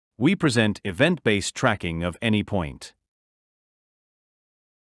we present event-based tracking of any point.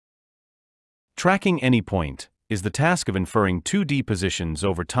 Tracking any point is the task of inferring 2D positions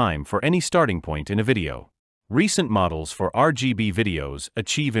over time for any starting point in a video. Recent models for RGB videos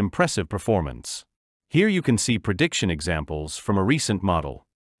achieve impressive performance. Here you can see prediction examples from a recent model.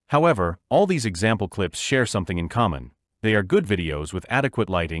 However, all these example clips share something in common. They are good videos with adequate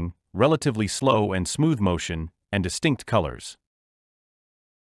lighting, relatively slow and smooth motion, and distinct colors.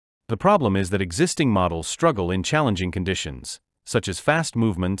 The problem is that existing models struggle in challenging conditions, such as fast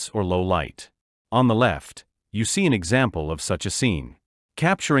movements or low light. On the left, you see an example of such a scene.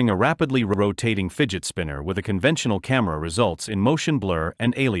 Capturing a rapidly rotating fidget spinner with a conventional camera results in motion blur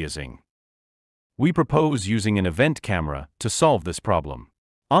and aliasing. We propose using an event camera to solve this problem.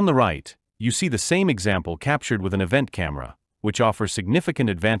 On the right, you see the same example captured with an event camera, which offers significant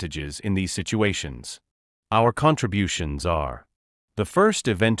advantages in these situations. Our contributions are: the first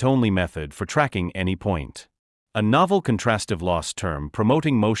event-only method for tracking any point, a novel contrastive loss term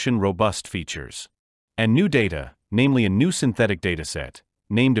promoting motion-robust features, and new data, namely a new synthetic dataset,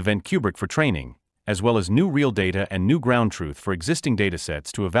 named Event Kubrick for training, as well as new real data and new ground truth for existing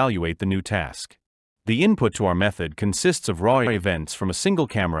datasets to evaluate the new task. The input to our method consists of raw events from a single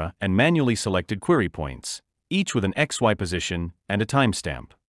camera and manually selected query points, each with an XY position and a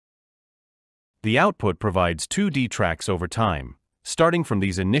timestamp. The output provides 2D tracks over time, starting from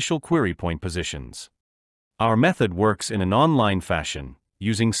these initial query point positions. Our method works in an online fashion,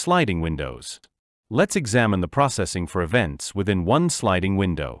 using sliding windows. Let's examine the processing for events within one sliding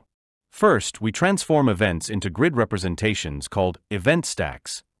window. First, we transform events into grid representations called event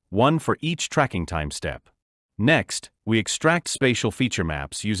stacks, one for each tracking time step. Next, we extract spatial feature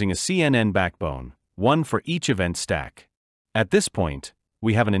maps using a CNN backbone, one for each event stack. At this point,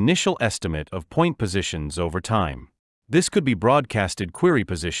 we have an initial estimate of point positions over time. This could be broadcasted query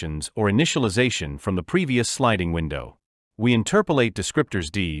positions or initialization from the previous sliding window. We interpolate descriptors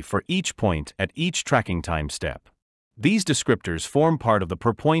D for each point at each tracking time step. These descriptors form part of the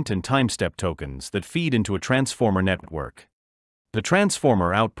per point and time step tokens that feed into a transformer network. The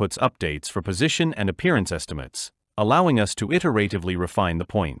transformer outputs updates for position and appearance estimates, allowing us to iteratively refine the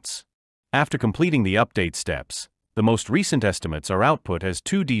points. After completing the update steps, the most recent estimates are output as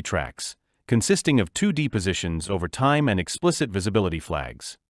 2D tracks, consisting of 2D positions over time and explicit visibility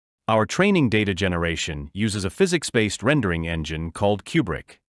flags. Our training data generation uses a physics-based rendering engine called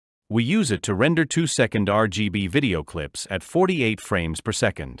Kubrick. We use it to render 2-second RGB video clips at 48 frames per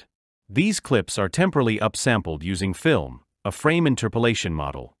second. These clips are temporally upsampled using film, a frame interpolation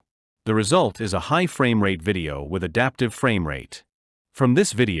model. The result is a high frame rate video with adaptive frame rate. From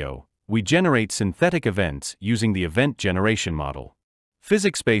this video, we generate synthetic events using the event generation model.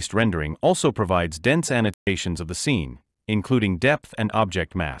 Physics-based rendering also provides dense annotations of the scene, including depth and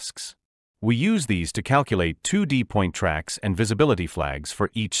object masks. We use these to calculate 2D point tracks and visibility flags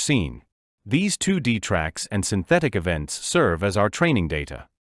for each scene. These 2D tracks and synthetic events serve as our training data.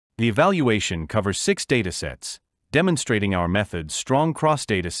 The evaluation covers 6 datasets, demonstrating our method's strong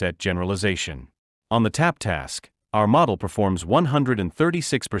cross-dataset generalization. On the TAP task, our model performs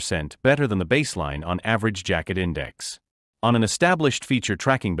 136% better than the baseline on average Jaccard index. On an established feature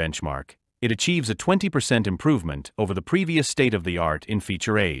tracking benchmark, it achieves a 20% improvement over the previous state-of-the-art in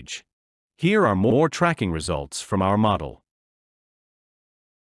feature age. Here are more tracking results from our model.